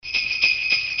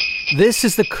This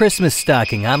is the Christmas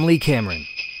Stocking. I'm Lee Cameron.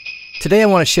 Today I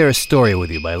want to share a story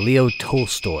with you by Leo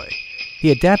Tolstoy.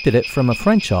 He adapted it from a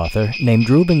French author named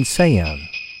Ruben Sayan.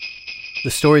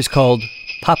 The story's called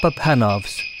Papa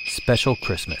Panov's Special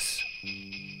Christmas.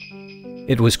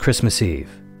 It was Christmas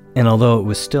Eve, and although it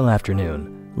was still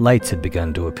afternoon, lights had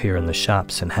begun to appear in the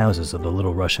shops and houses of the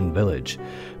little Russian village,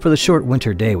 for the short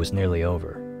winter day was nearly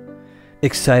over.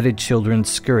 Excited children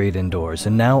scurried indoors,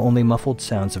 and now only muffled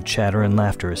sounds of chatter and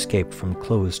laughter escaped from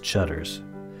closed shutters.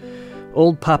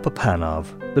 Old Papa Panov,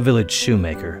 the village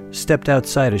shoemaker, stepped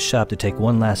outside his shop to take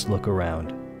one last look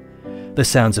around. The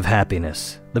sounds of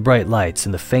happiness, the bright lights,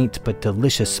 and the faint but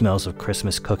delicious smells of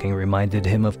Christmas cooking reminded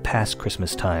him of past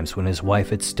Christmas times when his wife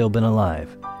had still been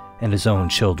alive, and his own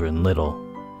children little.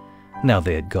 Now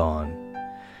they had gone.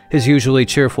 His usually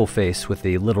cheerful face, with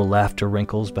the little laughter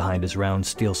wrinkles behind his round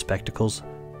steel spectacles,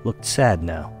 looked sad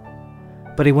now.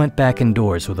 But he went back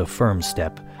indoors with a firm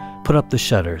step, put up the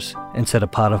shutters, and set a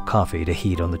pot of coffee to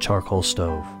heat on the charcoal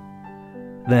stove.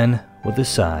 Then, with a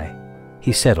sigh,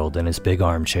 he settled in his big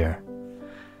armchair.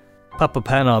 Papa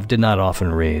Panov did not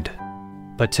often read,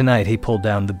 but tonight he pulled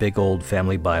down the big old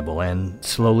family Bible and,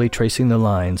 slowly tracing the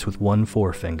lines with one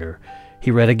forefinger, he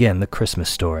read again the Christmas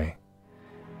story.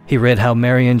 He read how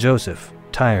Mary and Joseph,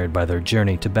 tired by their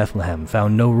journey to Bethlehem,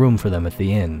 found no room for them at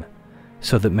the inn,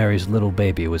 so that Mary's little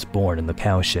baby was born in the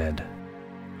cowshed.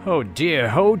 "Oh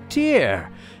dear,"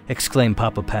 exclaimed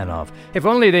Papa Panov. "If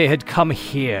only they had come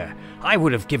here. I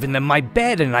would have given them my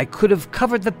bed, and I could have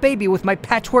covered the baby with my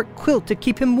patchwork quilt to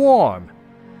keep him warm."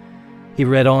 He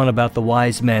read on about the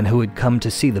wise men who had come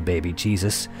to see the baby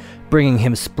Jesus, bringing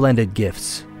him splendid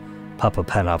gifts. Papa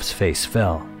Panov's face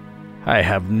fell. "I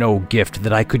have no gift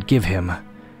that I could give him,"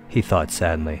 he thought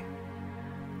sadly.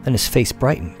 Then his face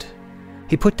brightened.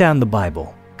 He put down the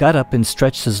Bible, got up and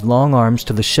stretched his long arms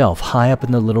to the shelf high up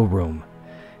in the little room.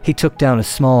 He took down a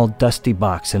small, dusty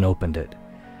box and opened it.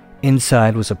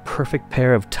 Inside was a perfect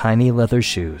pair of tiny leather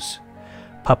shoes.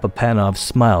 Papa Panov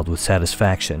smiled with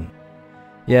satisfaction.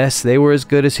 Yes, they were as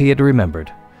good as he had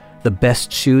remembered. The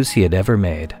best shoes he had ever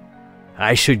made.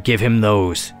 "I should give him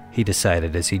those," he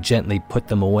decided as he gently put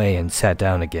them away and sat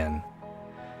down again.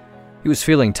 He was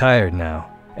feeling tired now,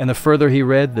 and the further he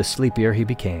read, the sleepier he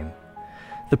became.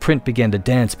 The print began to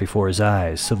dance before his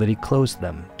eyes, so that he closed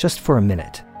them, just for a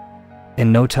minute.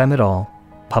 In no time at all,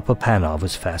 Papa Panov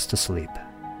was fast asleep.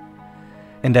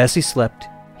 And as he slept,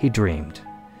 he dreamed.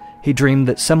 He dreamed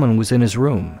that someone was in his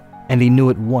room, and he knew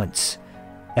at once,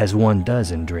 as one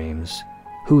does in dreams,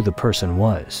 who the person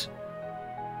was.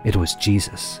 It was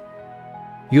Jesus.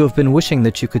 "You have been wishing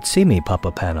that you could see me, Papa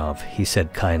Panov," he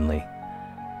said kindly.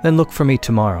 "Then look for me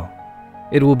tomorrow.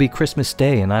 It will be Christmas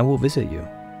Day, and I will visit you.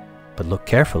 But look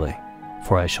carefully,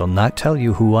 for I shall not tell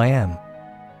you who I am."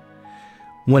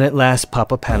 When at last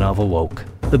Papa Panov awoke,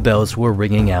 the bells were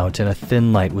ringing out and a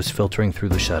thin light was filtering through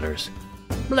the shutters.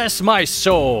 "Bless my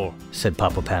soul," said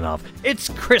Papa Panov. "It's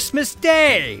Christmas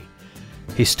Day!"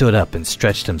 He stood up and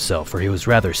stretched himself, for he was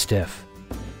rather stiff.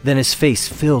 Then his face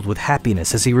filled with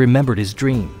happiness as he remembered his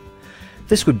dream.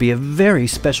 This would be a very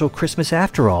special Christmas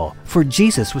after all, for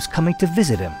Jesus was coming to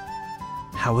visit him.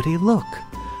 How would he look?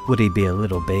 Would he be a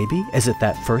little baby, as at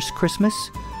that first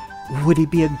Christmas? Would he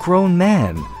be a grown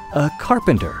man, a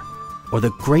carpenter, or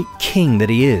the great king that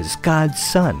he is, God's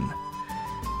son?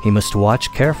 He must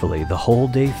watch carefully the whole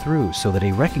day through so that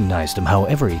he recognized him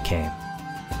however he came.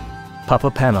 Papa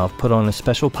Panov put on a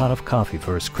special pot of coffee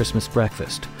for his Christmas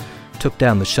breakfast, took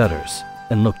down the shutters,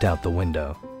 and looked out the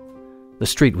window. The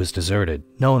street was deserted.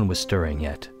 No one was stirring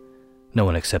yet. No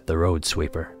one except the road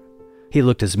sweeper. He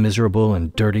looked as miserable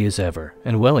and dirty as ever,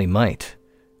 and well he might.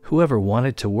 Whoever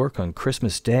wanted to work on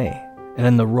Christmas Day, and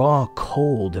in the raw,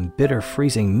 cold, and bitter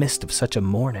freezing mist of such a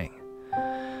morning?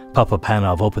 Papa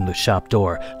Panov opened the shop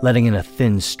door, letting in a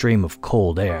thin stream of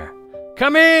cold air.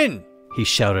 "Come in!" he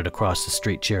shouted across the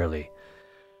street cheerily.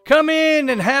 "Come in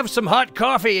and have some hot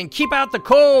coffee and keep out the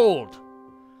cold."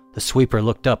 The sweeper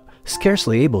looked up,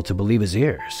 scarcely able to believe his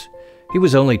ears. He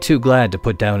was only too glad to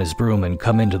put down his broom and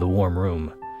come into the warm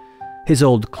room. His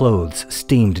old clothes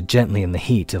steamed gently in the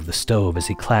heat of the stove as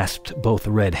he clasped both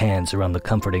red hands around the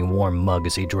comforting warm mug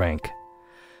as he drank.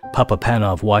 Papa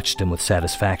Panov watched him with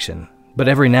satisfaction, but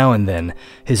every now and then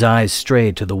his eyes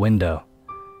strayed to the window.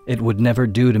 It would never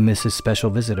do to miss his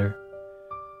special visitor.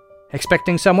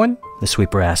 "Expecting someone?" the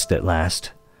sweeper asked at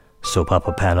last. So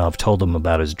Papa Panov told him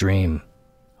about his dream.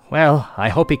 "Well, I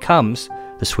hope he comes,"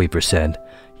 the sweeper said.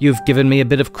 "You've given me a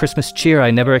bit of Christmas cheer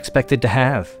I never expected to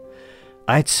have.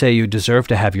 I'd say you deserve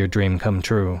to have your dream come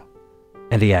true."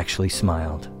 And he actually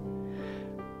smiled.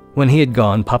 When he had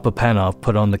gone, Papa Panov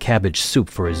put on the cabbage soup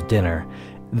for his dinner,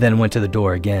 then went to the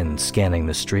door again, scanning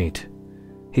the street.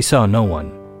 He saw no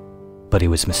one, but he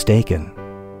was mistaken.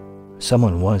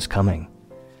 Someone was coming.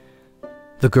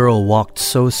 The girl walked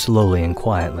so slowly and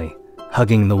quietly,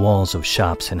 hugging the walls of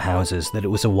shops and houses, that it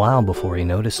was a while before he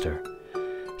noticed her.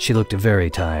 She looked very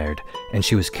tired, and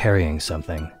she was carrying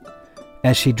something.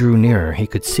 As she drew nearer, he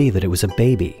could see that it was a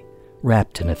baby,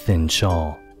 wrapped in a thin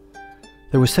shawl.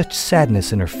 There was such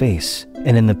sadness in her face,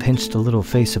 and in the pinched little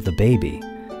face of the baby,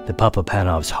 that Papa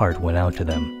Panov's heart went out to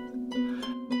them.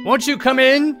 "Won't you come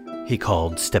in?" he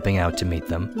called, stepping out to meet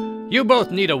them. "You both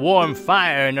need a warm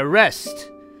fire and a rest."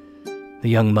 The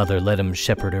young mother let him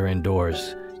shepherd her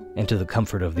indoors, into the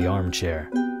comfort of the armchair.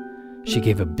 She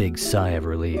gave a big sigh of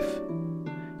relief.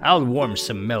 "I'll warm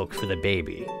some milk for the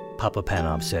baby," Papa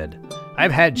Panov said.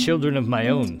 "I've had children of my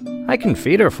own. I can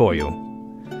feed her for you."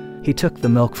 He took the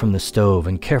milk from the stove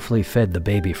and carefully fed the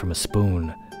baby from a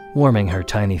spoon, warming her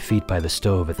tiny feet by the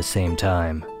stove at the same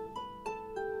time.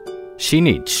 "She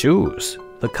needs shoes,"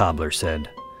 the cobbler said.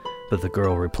 But the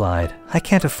girl replied, "I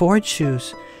can't afford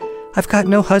shoes. I've got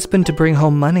no husband to bring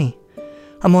home money.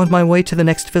 I'm on my way to the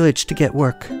next village to get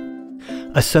work."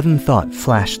 A sudden thought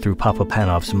flashed through Papa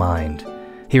Panov's mind.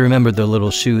 He remembered the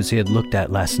little shoes he had looked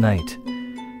at last night,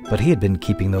 but he had been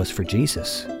keeping those for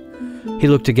Jesus. He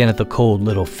looked again at the cold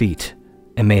little feet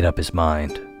and made up his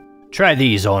mind. "Try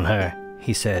these on her,"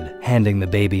 he said, handing the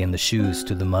baby and the shoes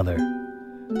to the mother.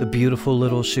 The beautiful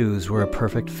little shoes were a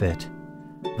perfect fit.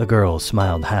 The girl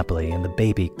smiled happily, and the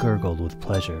baby gurgled with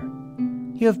pleasure.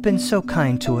 "You have been so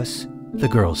kind to us," the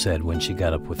girl said when she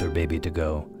got up with her baby to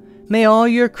go. "May all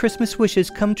your Christmas wishes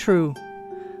come true."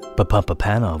 But Papa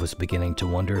Panov was beginning to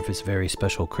wonder if his very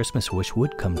special Christmas wish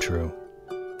would come true.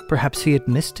 Perhaps he had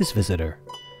missed his visitor.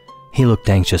 He looked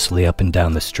anxiously up and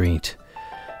down the street.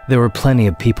 There were plenty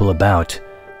of people about,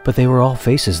 but they were all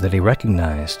faces that he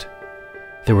recognized.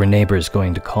 There were neighbors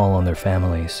going to call on their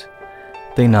families.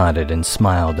 They nodded and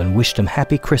smiled and wished him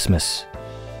Happy Christmas.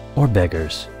 Or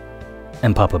beggars.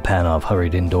 And Papa Panov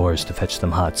hurried indoors to fetch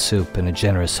them hot soup and a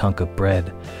generous hunk of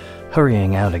bread,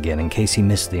 hurrying out again in case he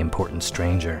missed the important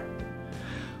stranger.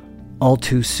 All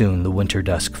too soon the winter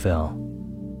dusk fell.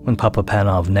 When Papa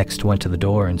Panov next went to the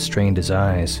door and strained his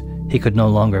eyes, he could no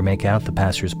longer make out the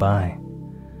passers-by.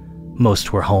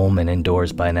 Most were home and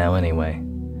indoors by now anyway.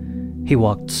 He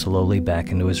walked slowly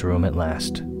back into his room at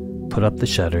last, put up the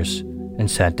shutters, and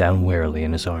sat down wearily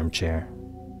in his armchair.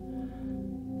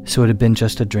 So it had been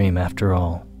just a dream after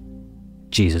all.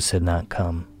 Jesus had not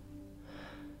come.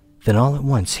 Then all at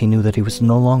once he knew that he was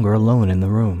no longer alone in the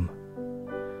room.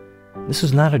 This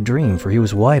was not a dream, for he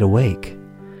was wide awake.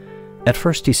 At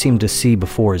first he seemed to see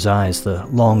before his eyes the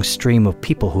long stream of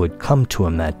people who had come to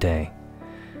him that day.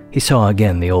 He saw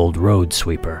again the old road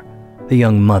sweeper, the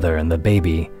young mother and the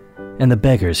baby, and the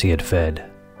beggars he had fed.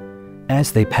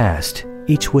 As they passed,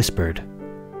 each whispered,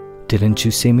 "Didn't you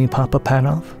see me, Papa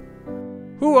Panov?"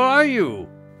 "Who are you?"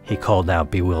 he called out,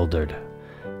 bewildered.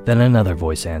 Then another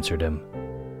voice answered him.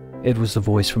 It was the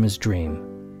voice from his dream,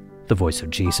 the voice of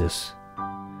Jesus.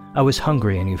 "I was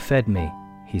hungry and you fed me,"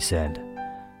 he said.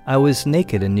 "I was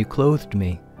naked and you clothed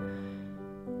me.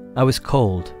 I was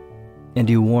cold and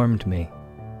you warmed me.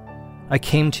 I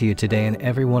came to you today and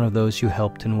every one of those you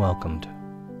helped and welcomed."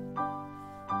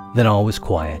 Then all was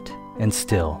quiet and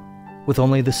still, with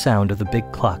only the sound of the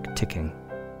big clock ticking.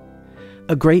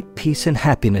 A great peace and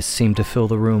happiness seemed to fill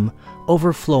the room,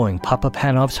 overflowing Papa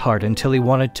Panov's heart until he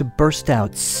wanted to burst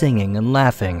out singing and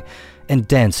laughing and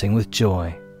dancing with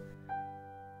joy.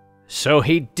 "So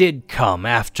he did come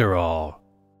after all,"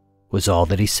 was all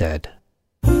that he said.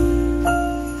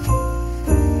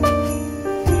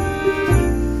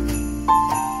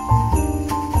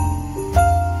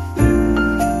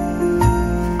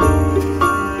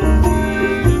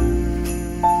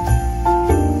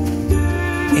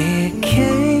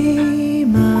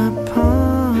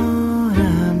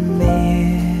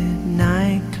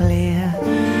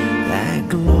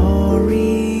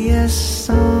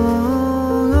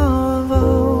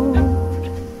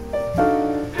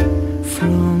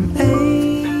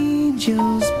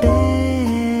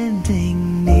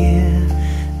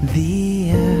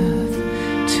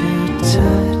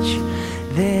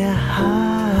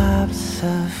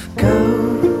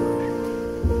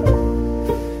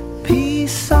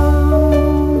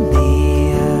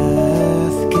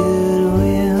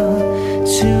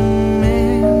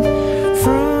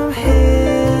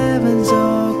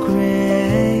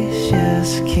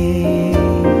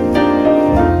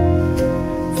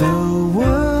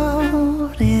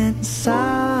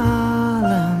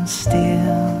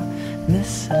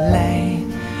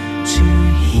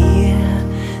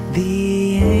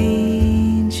 The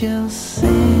angels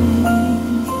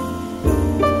sing.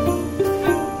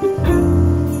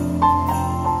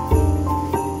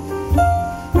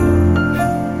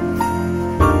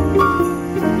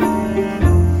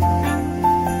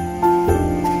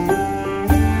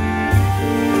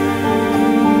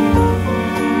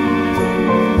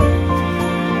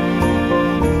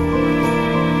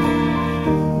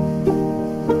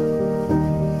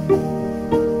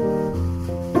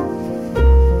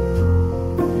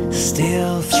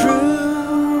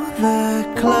 the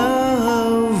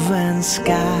cloven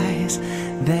skies,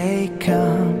 they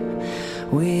come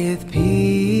with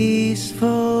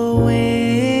peaceful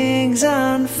wings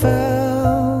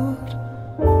unfurled,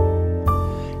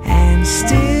 and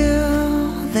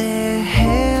still their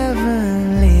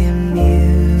heavenly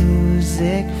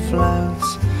music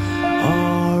floats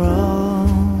o'er all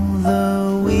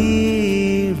the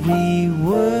weary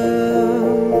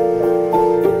world.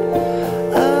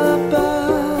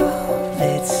 Above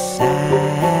its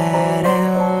sad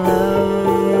and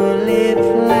lonely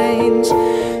plains,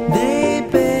 they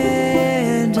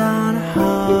bend on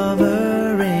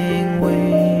hovering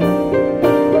wing,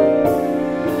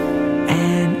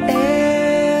 and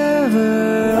ever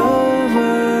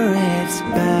over its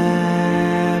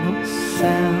babble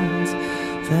sounds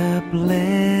the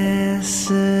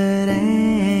blessed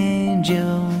angels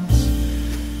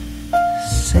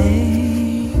sing.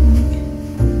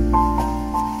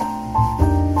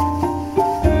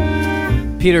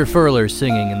 Peter Furler's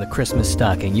singing in the Christmas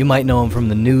Stocking. You might know him from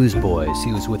the Newsboys.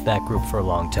 He was with that group for a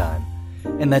long time.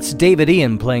 And that's David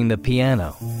Ian playing the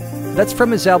piano. That's from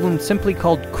his album simply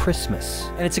called Christmas.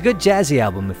 And it's a good jazzy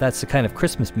album if that's the kind of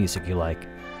Christmas music you like.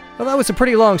 Well, that was a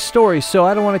pretty long story, so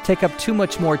I don't want to take up too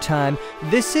much more time.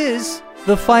 This is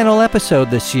the final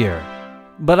episode this year,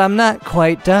 but I'm not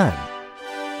quite done.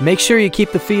 Make sure you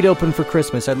keep the feed open for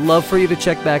Christmas. I'd love for you to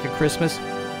check back at Christmas.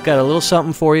 Got a little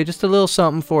something for you, just a little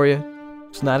something for you.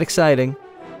 It's not exciting.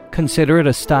 Consider it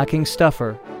a stocking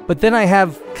stuffer. But then I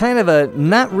have kind of a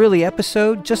not really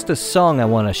episode, just a song I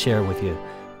want to share with you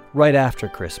right after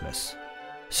Christmas.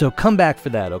 So come back for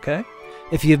that, okay?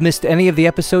 If you've missed any of the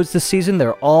episodes this season,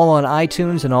 they're all on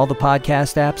iTunes and all the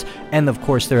podcast apps, and of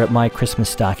course they're at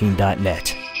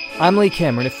mychristmasstocking.net. I'm Lee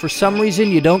Cameron. If for some reason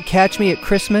you don't catch me at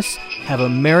Christmas, have a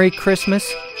Merry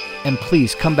Christmas, and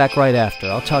please come back right after.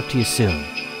 I'll talk to you soon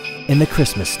in the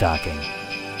Christmas Stocking.